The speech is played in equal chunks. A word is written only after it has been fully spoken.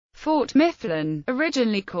Fort Mifflin,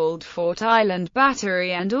 originally called Fort Island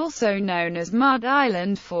Battery and also known as Mud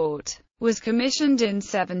Island Fort, was commissioned in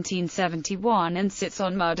 1771 and sits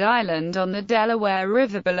on Mud Island on the Delaware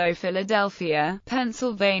River below Philadelphia,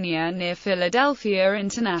 Pennsylvania near Philadelphia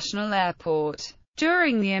International Airport.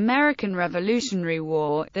 During the American Revolutionary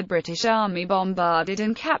War, the British Army bombarded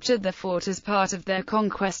and captured the fort as part of their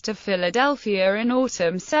conquest of Philadelphia in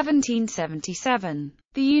autumn 1777.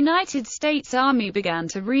 The United States Army began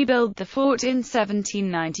to rebuild the fort in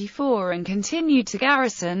 1794 and continued to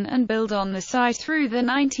garrison and build on the site through the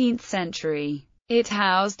 19th century. It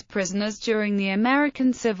housed prisoners during the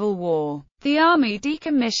American Civil War. The Army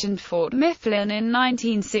decommissioned Fort Mifflin in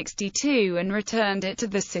 1962 and returned it to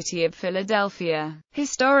the city of Philadelphia.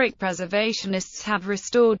 Historic preservationists have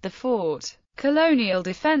restored the fort. Colonial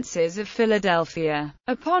defenses of Philadelphia.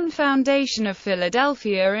 Upon foundation of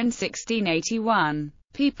Philadelphia in 1681,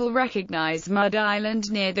 people recognize Mud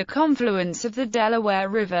Island near the confluence of the Delaware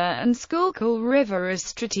River and Schuylkill River as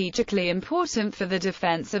strategically important for the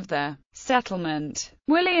defense of the settlement.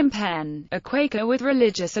 William Penn, a Quaker with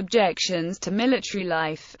religious objections to military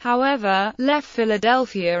life, however, left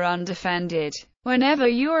Philadelphia undefended. Whenever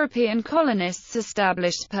European colonists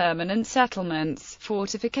established permanent settlements,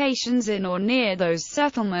 fortifications in or near those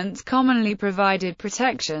settlements commonly provided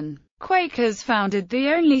protection. Quakers founded the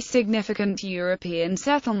only significant European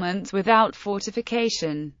settlements without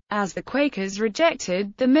fortification. As the Quakers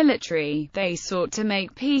rejected the military, they sought to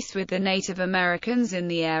make peace with the Native Americans in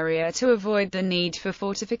the area to avoid the need for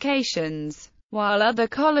fortifications. While other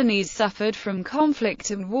colonies suffered from conflict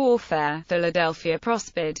and warfare, Philadelphia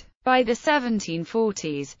prospered. By the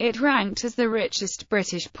 1740s, it ranked as the richest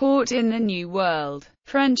British port in the New World.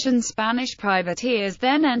 French and Spanish privateers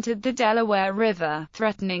then entered the Delaware River,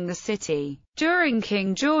 threatening the city. During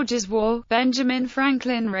King George's War, Benjamin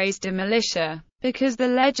Franklin raised a militia. Because the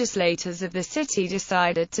legislators of the city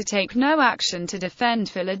decided to take no action to defend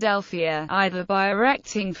Philadelphia, either by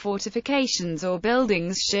erecting fortifications or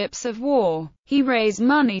building ships of war, he raised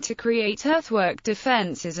money to create earthwork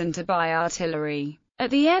defenses and to buy artillery. At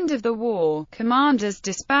the end of the war, commanders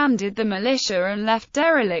disbanded the militia and left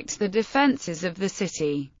derelict the defenses of the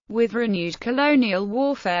city. With renewed colonial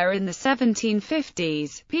warfare in the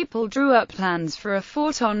 1750s, people drew up plans for a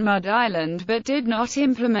fort on Mud Island but did not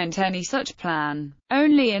implement any such plan.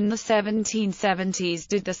 Only in the 1770s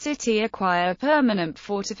did the city acquire permanent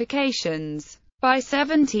fortifications. By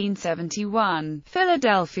 1771,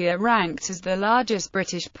 Philadelphia ranked as the largest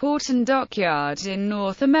British port and dockyard in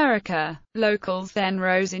North America. Locals then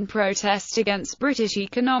rose in protest against British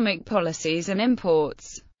economic policies and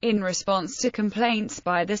imports. In response to complaints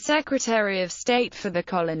by the Secretary of State for the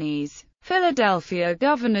Colonies, Philadelphia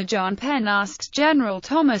Governor John Penn asked General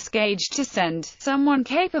Thomas Gage to send someone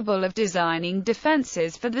capable of designing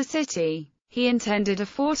defenses for the city. He intended a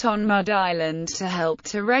fort on Mud Island to help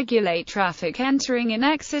to regulate traffic entering and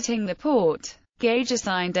exiting the port. Gage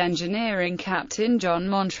assigned engineering captain John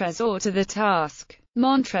Montrezor to the task.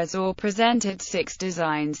 Montrezor presented 6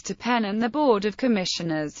 designs to Penn and the Board of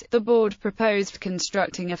Commissioners. The board proposed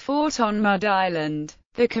constructing a fort on Mud Island.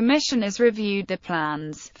 The commissioners reviewed the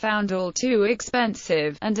plans, found all too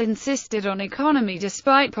expensive, and insisted on economy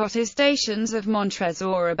despite protestations of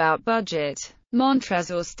Montrezor about budget.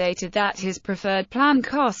 Montrezor stated that his preferred plan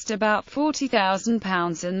cost about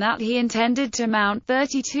 £40,000 and that he intended to mount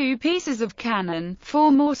 32 pieces of cannon,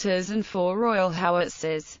 4 mortars and 4 Royal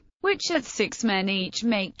howitzers, which at 6 men each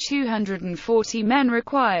make 240 men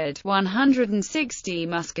required, 160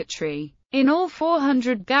 musketry. In all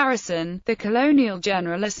 400 garrison. The Colonial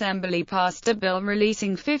General Assembly passed a bill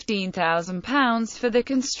releasing £15,000 for the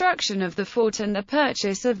construction of the fort and the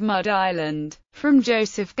purchase of Mud Island, from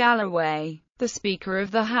Joseph Galloway, the Speaker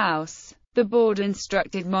of the House. The board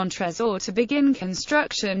instructed Montrezor to begin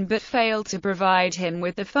construction but failed to provide him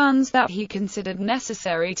with the funds that he considered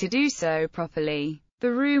necessary to do so properly.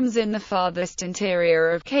 The rooms in the farthest interior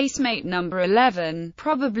of casemate number 11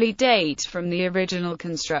 probably date from the original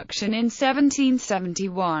construction in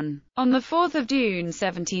 1771. On 4 June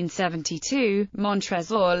 1772,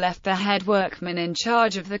 Montrezor left the head workman in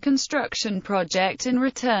charge of the construction project and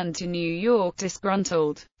returned to New York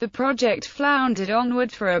disgruntled. The project floundered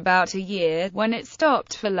onward for about a year, when it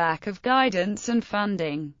stopped for lack of guidance and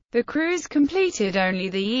funding. The crews completed only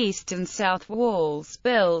the east and south walls,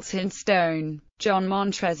 built in stone. John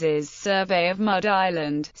Montrez's Survey of Mud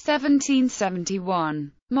Island,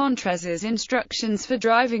 1771. Montrez's instructions for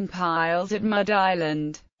driving piles at Mud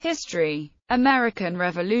Island. History. American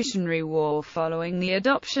Revolutionary War. Following the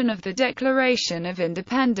adoption of the Declaration of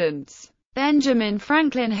Independence, Benjamin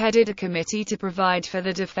Franklin headed a committee to provide for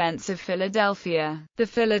the defense of Philadelphia. The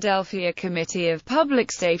Philadelphia Committee of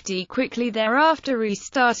Public Safety quickly thereafter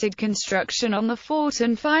restarted construction on the fort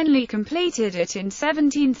and finally completed it in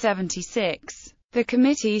 1776. The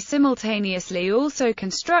committee simultaneously also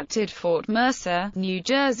constructed Fort Mercer, New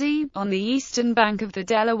Jersey, on the eastern bank of the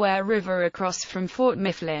Delaware River across from Fort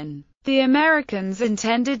Mifflin. The Americans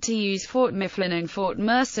intended to use Fort Mifflin and Fort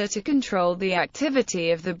Mercer to control the activity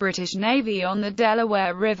of the British Navy on the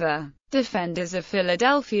Delaware River. Defenders of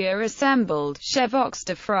Philadelphia assembled chevaux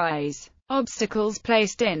de frise, obstacles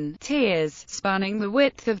placed in tiers, spanning the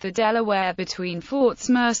width of the Delaware between Forts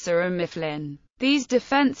Mercer and Mifflin. These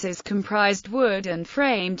defenses comprised wood and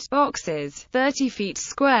framed boxes, 30 feet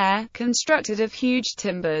square, constructed of huge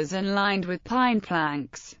timbers and lined with pine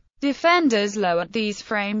planks. Defenders lowered these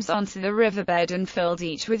frames onto the riverbed and filled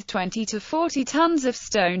each with 20 to 40 tons of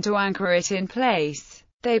stone to anchor it in place.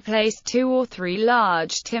 They placed 2 or 3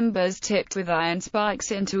 large timbers tipped with iron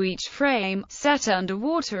spikes into each frame, set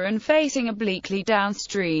underwater and facing obliquely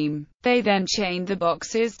downstream. They then chained the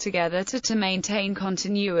boxes together to maintain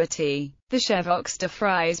continuity. The chevaux de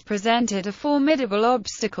frise presented a formidable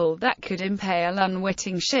obstacle that could impale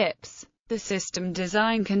unwitting ships. The system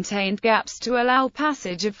design contained gaps to allow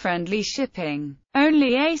passage of friendly shipping.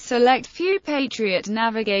 Only a select few Patriot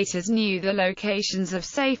navigators knew the locations of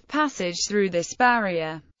safe passage through this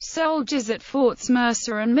barrier. Soldiers at Forts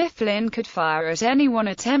Mercer and Mifflin could fire at anyone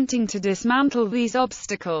attempting to dismantle these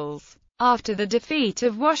obstacles. After the defeat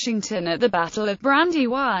of Washington at the Battle of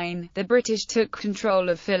Brandywine, the British took control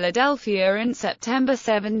of Philadelphia in September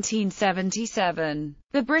 1777.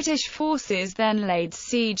 The British forces then laid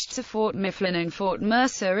siege to Fort Mifflin and Fort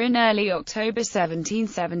Mercer in early October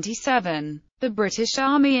 1777. The British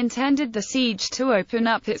Army intended the siege to open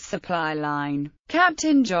up its supply line.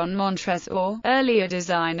 Captain John Montresor, earlier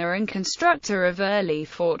designer and constructor of early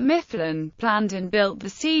Fort Mifflin, planned and built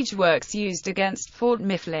the siege works used against Fort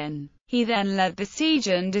Mifflin. He then led the siege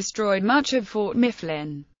and destroyed much of Fort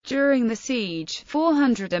Mifflin. During the siege,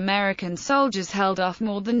 400 American soldiers held off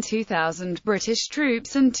more than 2,000 British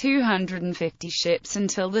troops and 250 ships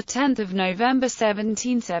until the 10th of November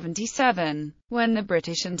 1777, when the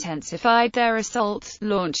British intensified their assault,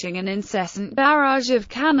 launching an incessant barrage of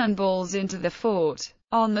cannonballs into the fort.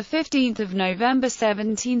 On the 15th of November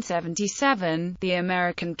 1777, the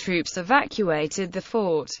American troops evacuated the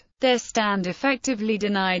fort. Their stand effectively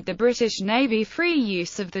denied the British Navy free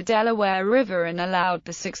use of the Delaware River and allowed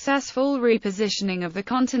the successful repositioning of the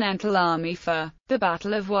Continental Army for the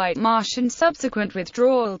Battle of White Marsh and subsequent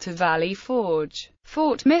withdrawal to Valley Forge.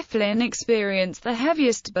 Fort Mifflin experienced the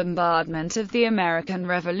heaviest bombardment of the American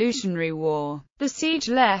Revolutionary War. The siege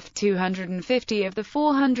left 250 of the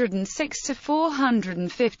 406 to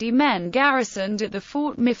 450 men garrisoned at the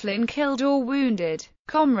Fort Mifflin killed or wounded.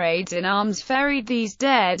 Comrades in arms ferried these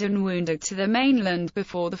dead and wounded to the mainland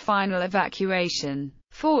before the final evacuation.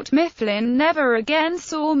 Fort Mifflin never again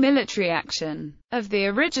saw military action. Of the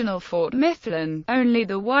original Fort Mifflin, only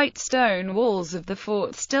the white stone walls of the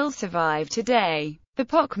fort still survive today. The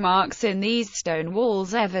pockmarks in these stone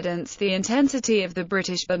walls evidence the intensity of the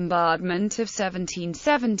British bombardment of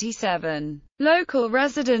 1777. Local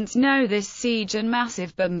residents know this siege and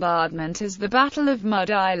massive bombardment as the Battle of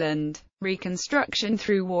Mud Island. Reconstruction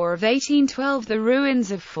through War of 1812. The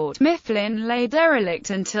ruins of Fort Mifflin lay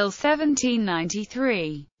derelict until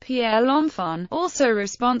 1793. Pierre L'Enfant, also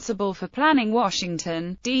responsible for planning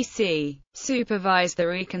Washington, D.C., supervised the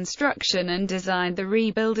reconstruction and designed the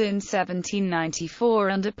rebuild in 1794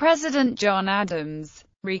 under President John Adams.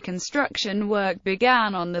 Reconstruction work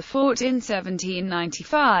began on the fort in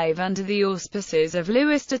 1795 under the auspices of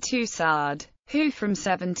Louis de Toussard, who from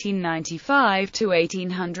 1795 to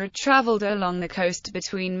 1800 traveled along the coast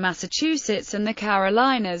between Massachusetts and the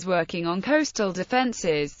Carolinas working on coastal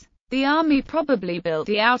defenses. The Army probably built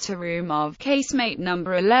the outer room of casemate No.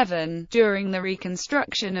 11 during the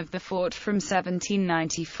reconstruction of the fort from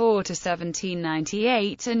 1794 to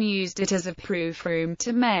 1798 and used it as a proof room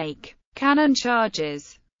to make cannon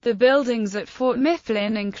charges. The buildings at Fort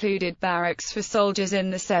Mifflin included barracks for soldiers in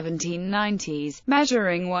the 1790s,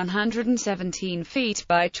 measuring 117 feet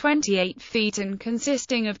by 28 feet and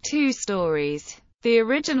consisting of 2 stories. The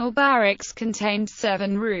original barracks contained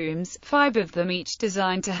 7 rooms, 5 of them each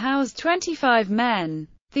designed to house 25 men.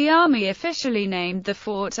 The Army officially named the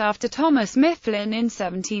fort after Thomas Mifflin in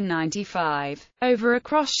 1795, over a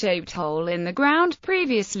cross-shaped hole in the ground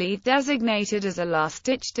previously designated as a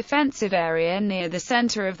last-ditch defensive area near the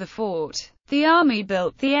center of the fort. The Army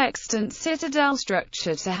built the extant citadel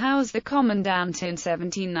structure to house the commandant in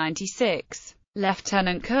 1796.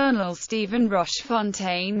 Lieutenant Colonel Stephen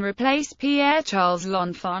Rochefontaine replaced Pierre-Charles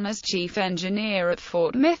L'Enfant as chief engineer at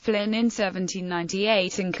Fort Mifflin in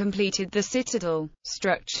 1798 and completed the citadel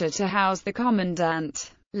structure to house the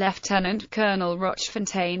commandant. Lieutenant Colonel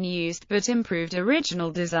Rochefontaine used but improved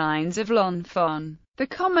original designs of L'Enfant. The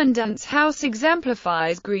commandant's house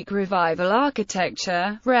exemplifies Greek Revival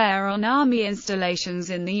architecture, rare on Army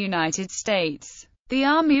installations in the United States. The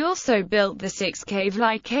Army also built the 6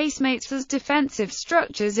 cave-like casemates as defensive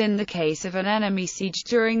structures in the case of an enemy siege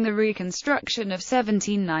during the Reconstruction of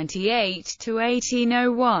 1798 to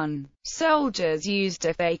 1801. Soldiers used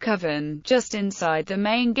a coven just inside the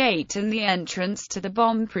main gate and the entrance to the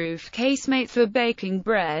bomb-proof casemate for baking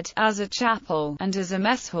bread, as a chapel, and as a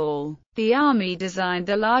mess hall. The Army designed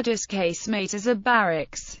the largest casemate as a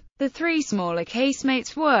barracks. The 3 smaller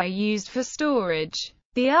casemates were used for storage.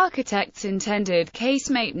 The architects intended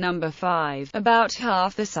casemate number 5, about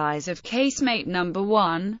half the size of casemate number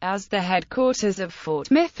 1, as the headquarters of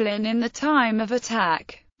Fort Mifflin in the time of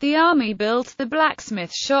attack. The Army built the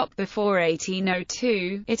blacksmith shop before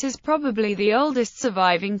 1802. It is probably the oldest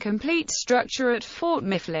surviving complete structure at Fort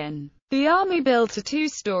Mifflin. The Army built a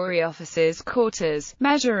 2-story officers' quarters,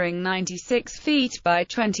 measuring 96 feet by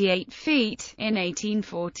 28 feet, in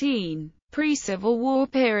 1814. Pre-Civil War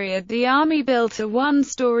period, the Army built a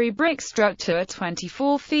 1-story brick structure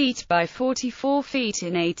 24 feet by 44 feet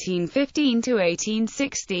in 1815 to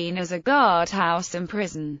 1816 as a guardhouse and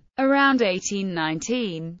prison. Around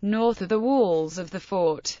 1819, north of the walls of the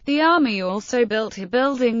fort, the Army also built a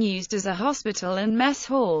building used as a hospital and mess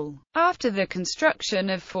hall. After the construction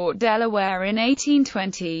of Fort Delaware in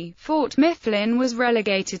 1820, Fort Mifflin was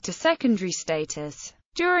relegated to secondary status.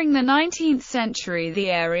 During the 19th century, the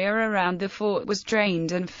area around the fort was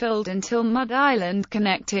drained and filled until Mud Island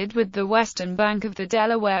connected with the western bank of the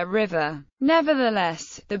Delaware River.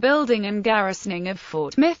 Nevertheless, the building and garrisoning of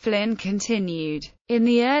Fort Mifflin continued. In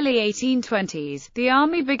the early 1820s, the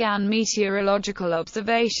Army began meteorological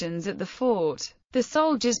observations at the fort. The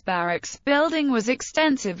soldiers' barracks building was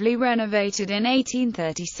extensively renovated in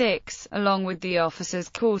 1836, along with the officers'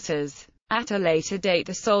 quarters. At a later date,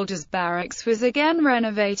 the soldiers' barracks was again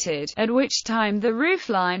renovated, at which time the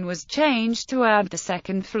roofline was changed to add the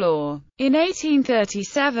second floor. In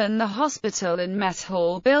 1837, the hospital and mess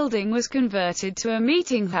hall building was converted to a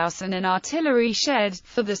meeting house, and an artillery shed,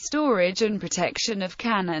 for the storage and protection of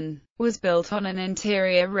cannon, was built on an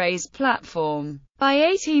interior raised platform. By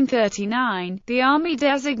 1839, the Army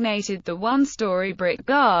designated the 1-story brick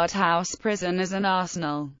guardhouse prison as an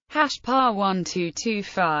arsenal. #par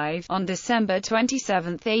 1225. On December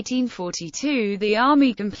 27, 1842, the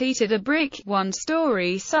Army completed a brick,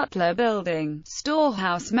 1-story sutler building,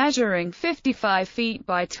 storehouse measuring 55 feet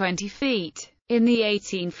by 20 feet. In the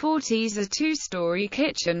 1840s, a 2-story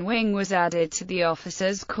kitchen wing was added to the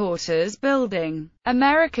officers' quarters building.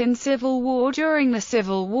 American Civil War. During the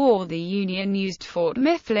Civil War, the Union used Fort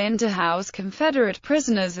Mifflin to house Confederate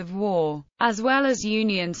prisoners of war, as well as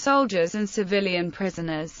Union soldiers and civilian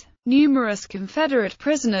prisoners. Numerous Confederate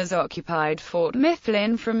prisoners occupied Fort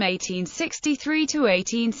Mifflin from 1863 to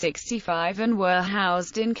 1865 and were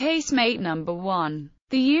housed in casemate number 1.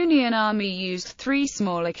 The Union Army used 3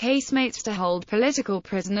 smaller casemates to hold political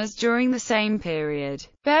prisoners during the same period.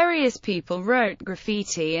 Various people wrote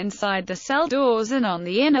graffiti inside the cell doors and on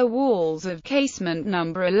the inner walls of casement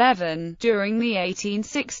number 11 during the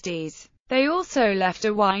 1860s. They also left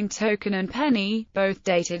a wine token and penny, both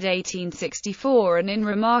dated 1864 and in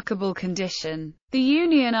remarkable condition. The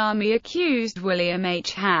Union Army accused William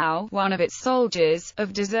H. Howe, one of its soldiers,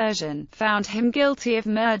 of desertion, found him guilty of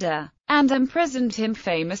murder, and imprisoned him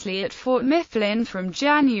famously at Fort Mifflin from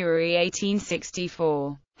January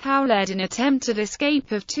 1864. Howe led an attempted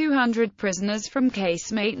escape of 200 prisoners from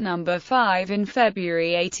casemate number 5 in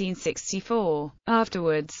February 1864.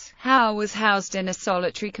 Afterwards, Howe was housed in a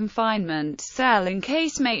solitary confinement cell in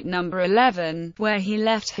casemate number 11, where he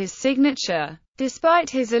left his signature. Despite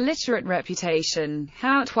his illiterate reputation,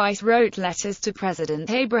 Howe twice wrote letters to President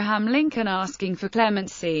Abraham Lincoln asking for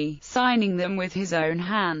clemency, signing them with his own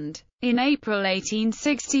hand. In April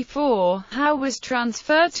 1864, Howe was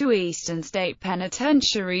transferred to Eastern State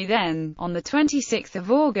Penitentiary. Then, on the 26th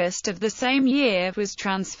of August of the same year, was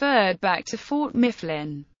transferred back to Fort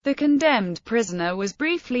Mifflin. The condemned prisoner was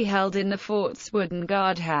briefly held in the fort's wooden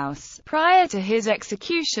guardhouse, prior to his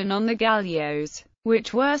execution on the gallows,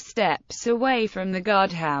 which were steps away from the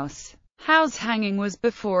guardhouse. Howe's hanging was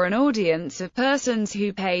before an audience of persons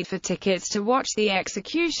who paid for tickets to watch the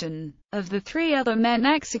execution. Of the 3 other men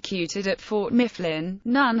executed at Fort Mifflin,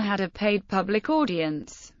 none had a paid public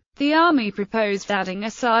audience. The Army proposed adding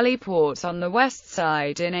a sally port on the west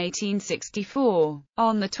side in 1864.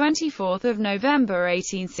 On 24 November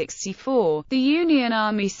 1864, the Union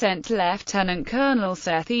Army sent Lieutenant Colonel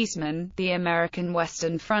Seth Eastman, the American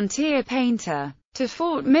Western frontier painter, to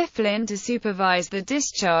Fort Mifflin to supervise the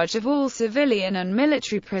discharge of all civilian and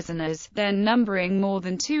military prisoners, then numbering more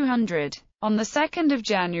than 200. On 2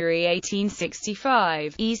 January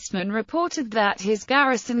 1865, Eastman reported that his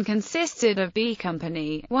garrison consisted of B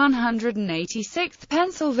Company, 186th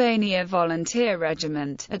Pennsylvania Volunteer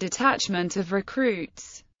Regiment, a detachment of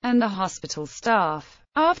recruits, and the hospital staff.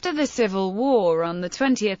 After the Civil War on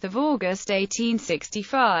 20 August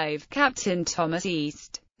 1865, Captain Thomas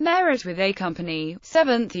East Merritt with A Company,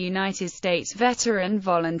 7th United States Veteran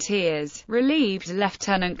Volunteers, relieved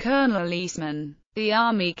Lieutenant Colonel Eastman. The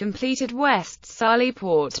Army completed West Sally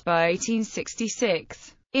Port by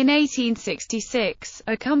 1866. In 1866,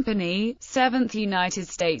 A Company, 7th United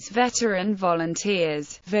States Veteran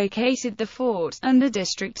Volunteers, vacated the fort, and the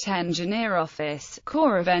District Engineer Office,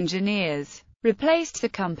 Corps of Engineers, replaced the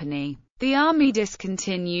company. The Army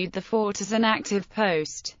discontinued the fort as an active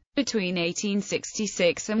post. Between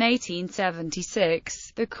 1866 and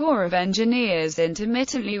 1876, the Corps of Engineers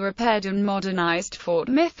intermittently repaired and modernized Fort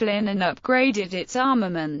Mifflin and upgraded its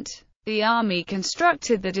armament. The Army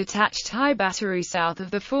constructed the detached high battery south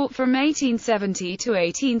of the fort from 1870 to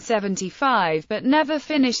 1875 but never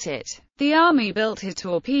finished it. The Army built a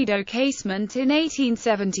torpedo casement in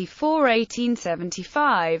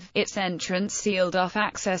 1874-1875. Its entrance sealed off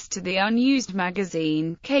access to the unused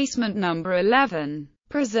magazine, casement number 11.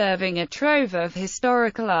 Preserving a trove of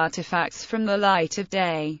historical artifacts from the light of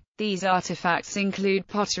day. These artifacts include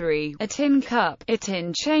pottery, a tin cup, a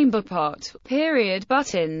tin chamber pot, period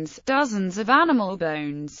buttons, dozens of animal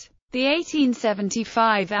bones. The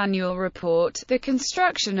 1875 annual report, The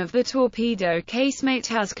construction of the torpedo casemate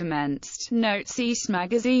has commenced, notes East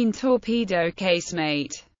Magazine torpedo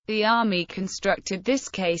casemate. The Army constructed this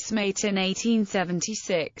casemate in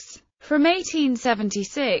 1876. From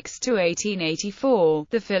 1876 to 1884,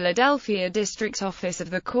 the Philadelphia District Office of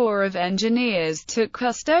the Corps of Engineers took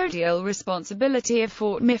custodial responsibility of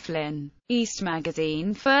Fort Mifflin. East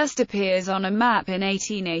Magazine first appears on a map in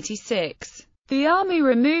 1886. The Army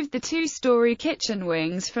removed the two-story kitchen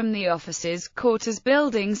wings from the officers' quarters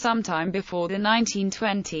building sometime before the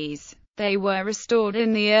 1920s. They were restored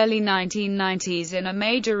in the early 1990s in a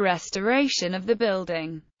major restoration of the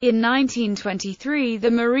building. In 1923,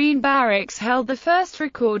 the Marine Barracks held the first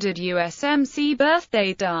recorded USMC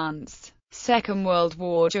birthday dance. Second World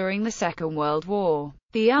War. During the Second World War,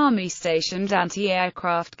 the Army stationed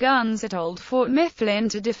anti-aircraft guns at Old Fort Mifflin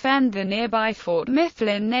to defend the nearby Fort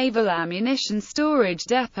Mifflin Naval Ammunition Storage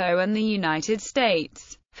Depot and the United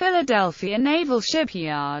States Philadelphia Naval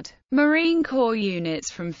Shipyard. Marine Corps units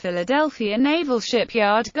from Philadelphia Naval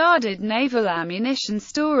Shipyard guarded Naval Ammunition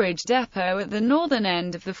Storage Depot at the northern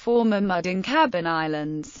end of the former Mud and Cabin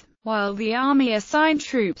Islands, while the Army assigned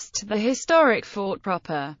troops to the historic fort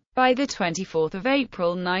proper. By the 24th of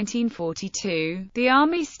April 1942, the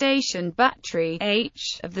Army stationed Battery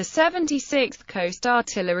H of the 76th Coast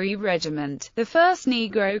Artillery Regiment, the first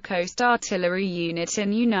Negro Coast Artillery unit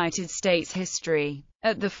in United States history,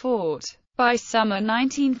 at the fort. By summer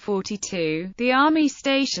 1942, the Army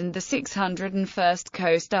stationed the 601st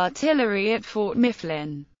Coast Artillery at Fort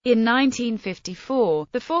Mifflin. In 1954,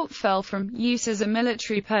 the fort fell from use as a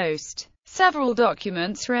military post. Several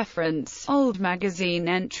documents reference old magazine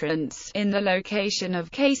entrance in the location of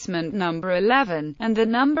casement number 11, and the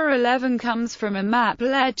number 11 comes from a map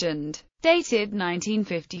legend dated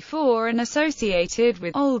 1954 and associated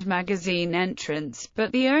with old magazine entrance,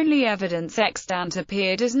 but the only evidence extant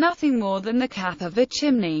appeared as nothing more than the cap of a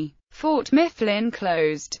chimney. Fort Mifflin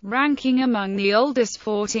closed, ranking among the oldest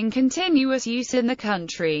fort in continuous use in the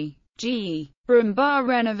country. G. Brumbaugh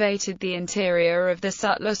renovated the interior of the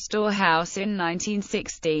Sutler Storehouse in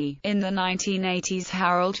 1960. In the 1980s,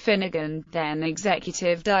 Harold Finnegan, then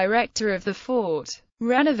executive director of the fort,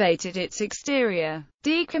 renovated its exterior,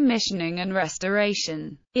 decommissioning and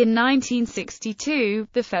restoration. In 1962,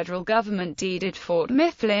 the federal government deeded Fort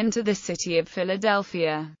Mifflin to the city of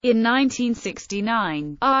Philadelphia. In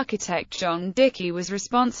 1969, architect John Dickey was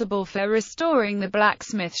responsible for restoring the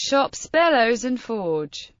blacksmith shop's bellows and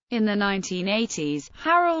forge. In the 1980s,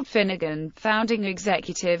 Harold Finnegan, founding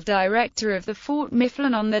executive director of the Fort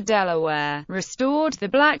Mifflin on the Delaware, restored the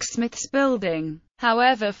blacksmith's building.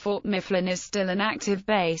 However, Fort Mifflin is still an active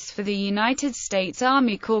base for the United States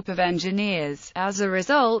Army Corps of Engineers. As a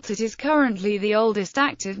result, it is currently the oldest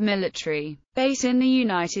active military base in the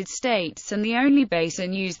United States, and the only base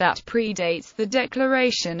in use that predates the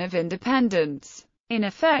Declaration of Independence. In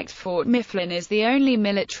effect, Fort Mifflin is the only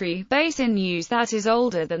military base in use that is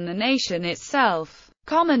older than the nation itself.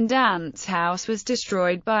 Commandant's house was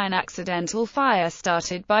destroyed by an accidental fire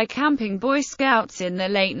started by camping Boy Scouts in the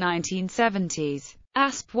late 1970s.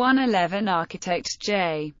 ASP 111 architect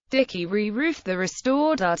J. Dickey re-roofed the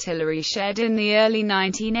restored artillery shed in the early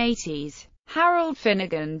 1980s. Harold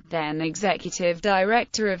Finnegan, then executive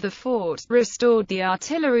director of the fort, restored the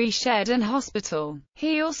artillery shed and hospital.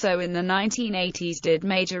 He also in the 1980s did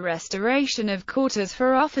major restoration of quarters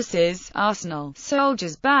for officers, arsenal,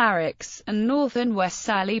 soldiers' barracks, and North and West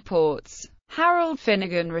Sally ports. Harold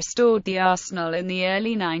Finnegan restored the arsenal in the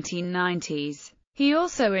early 1990s. He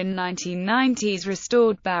also in 1990s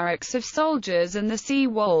restored barracks of soldiers and the sea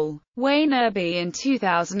wall. Wayne Irby in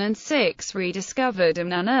 2006 rediscovered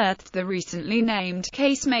and unearthed the recently named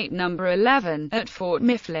casemate No. 11 at Fort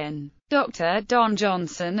Mifflin. Dr. Don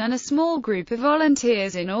Johnson and a small group of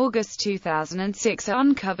volunteers in August 2006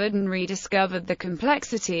 uncovered and rediscovered the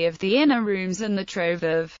complexity of the inner rooms and the trove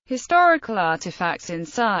of historical artifacts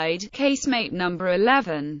inside casemate No.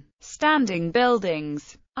 11. Standing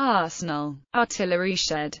buildings, arsenal, artillery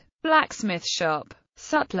shed, blacksmith shop,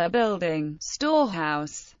 sutler building,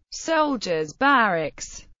 storehouse, soldiers'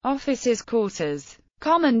 barracks, officers' quarters,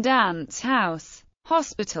 commandant's house,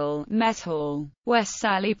 hospital, mess hall, West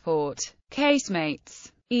Sally port,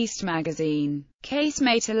 casemates, East Magazine,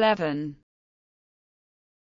 casemate 11.